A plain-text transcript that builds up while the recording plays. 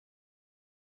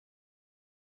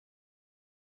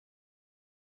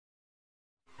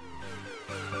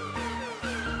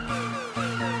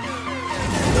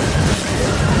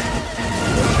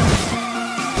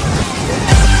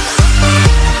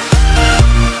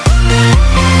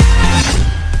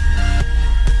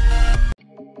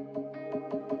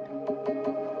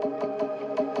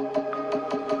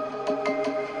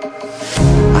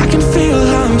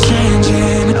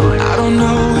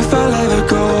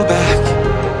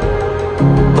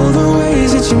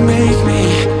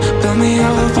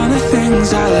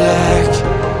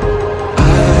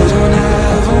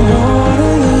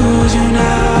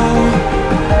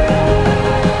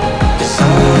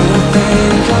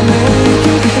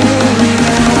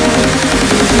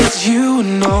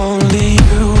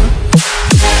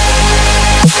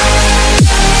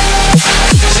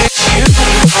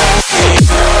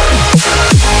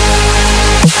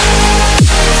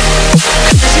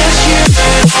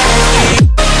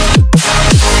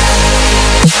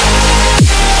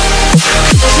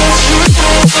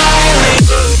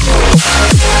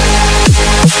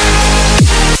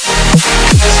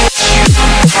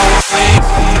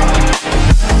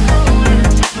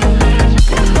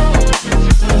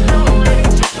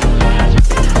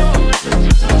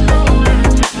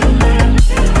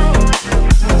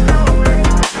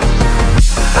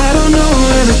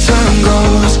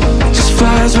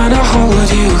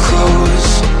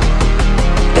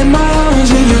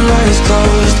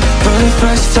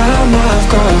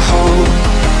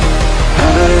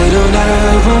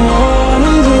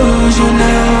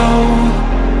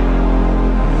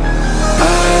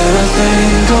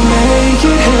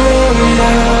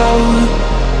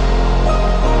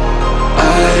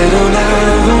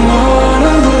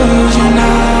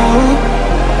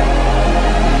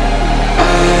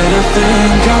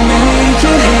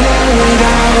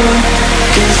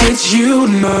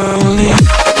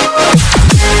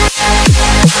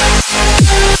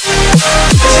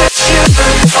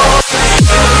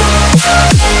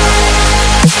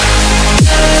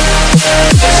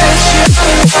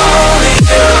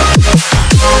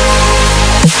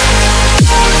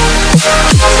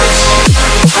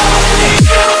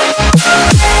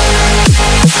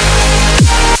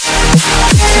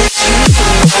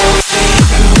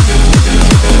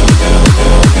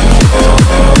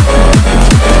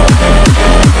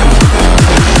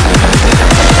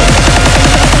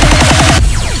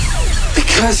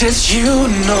It's you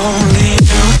and only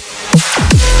you.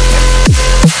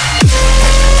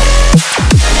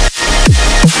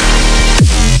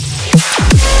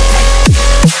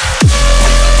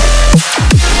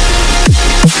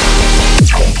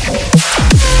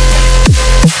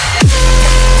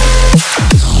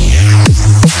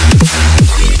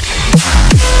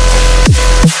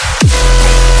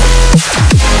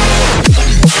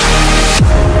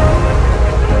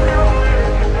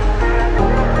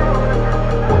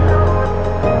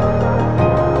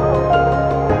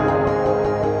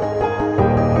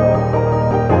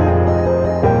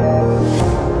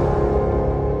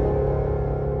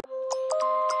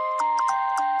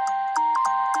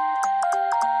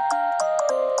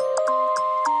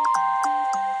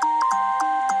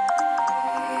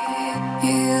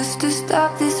 To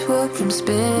stop this world from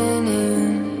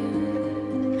spinning.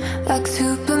 Like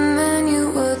Superman,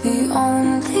 you were the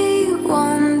only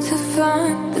one to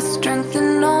find the strength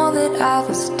in all that I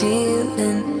was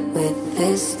dealing with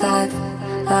this life,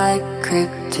 like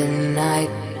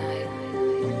kryptonite.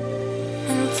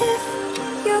 And if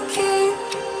you keep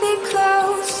me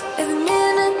close, every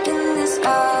minute in this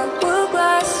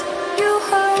hourglass you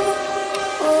hold.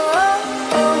 Oh,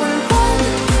 oh, oh.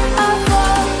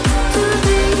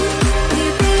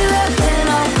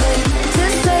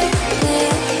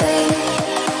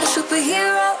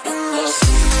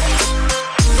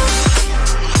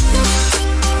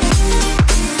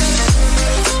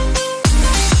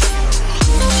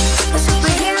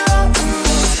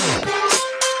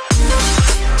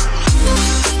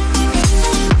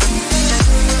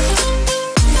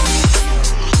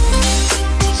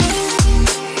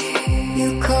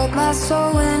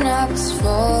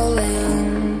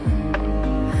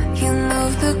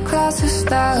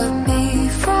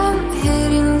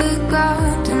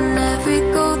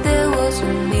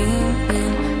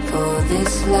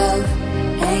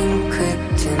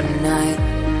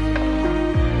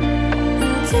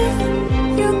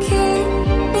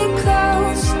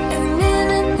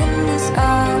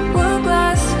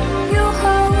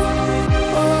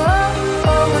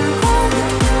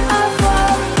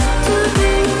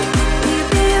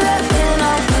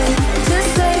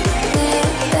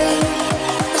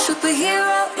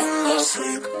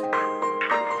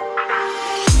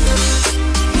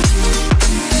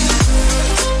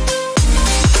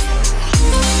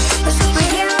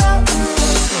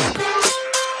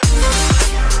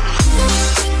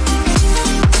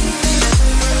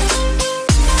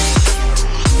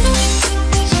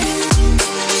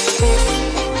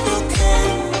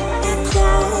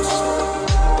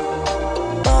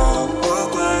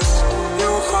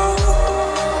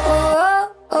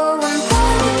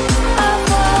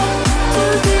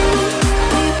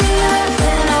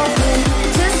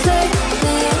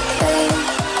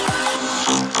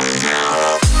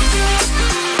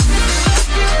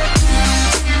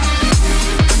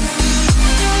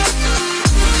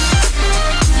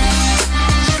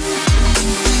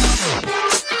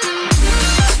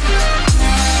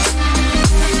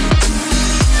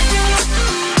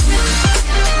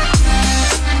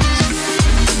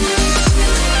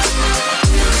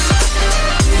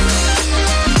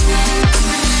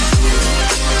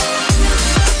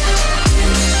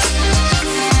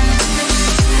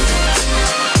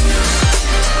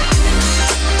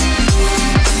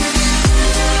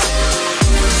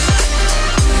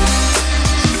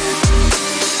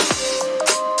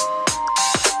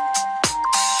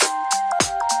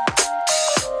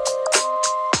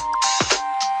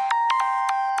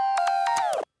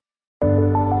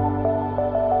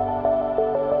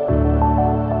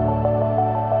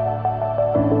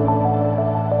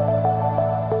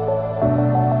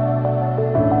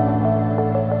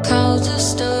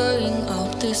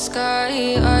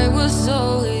 sky. I was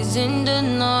always in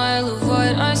denial of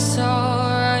what I saw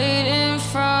right in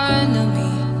front of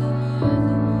me.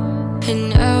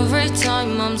 And every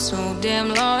time I'm so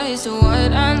damn lost to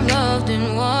what I loved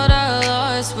and what I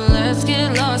lost. But let's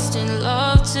get lost in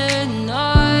love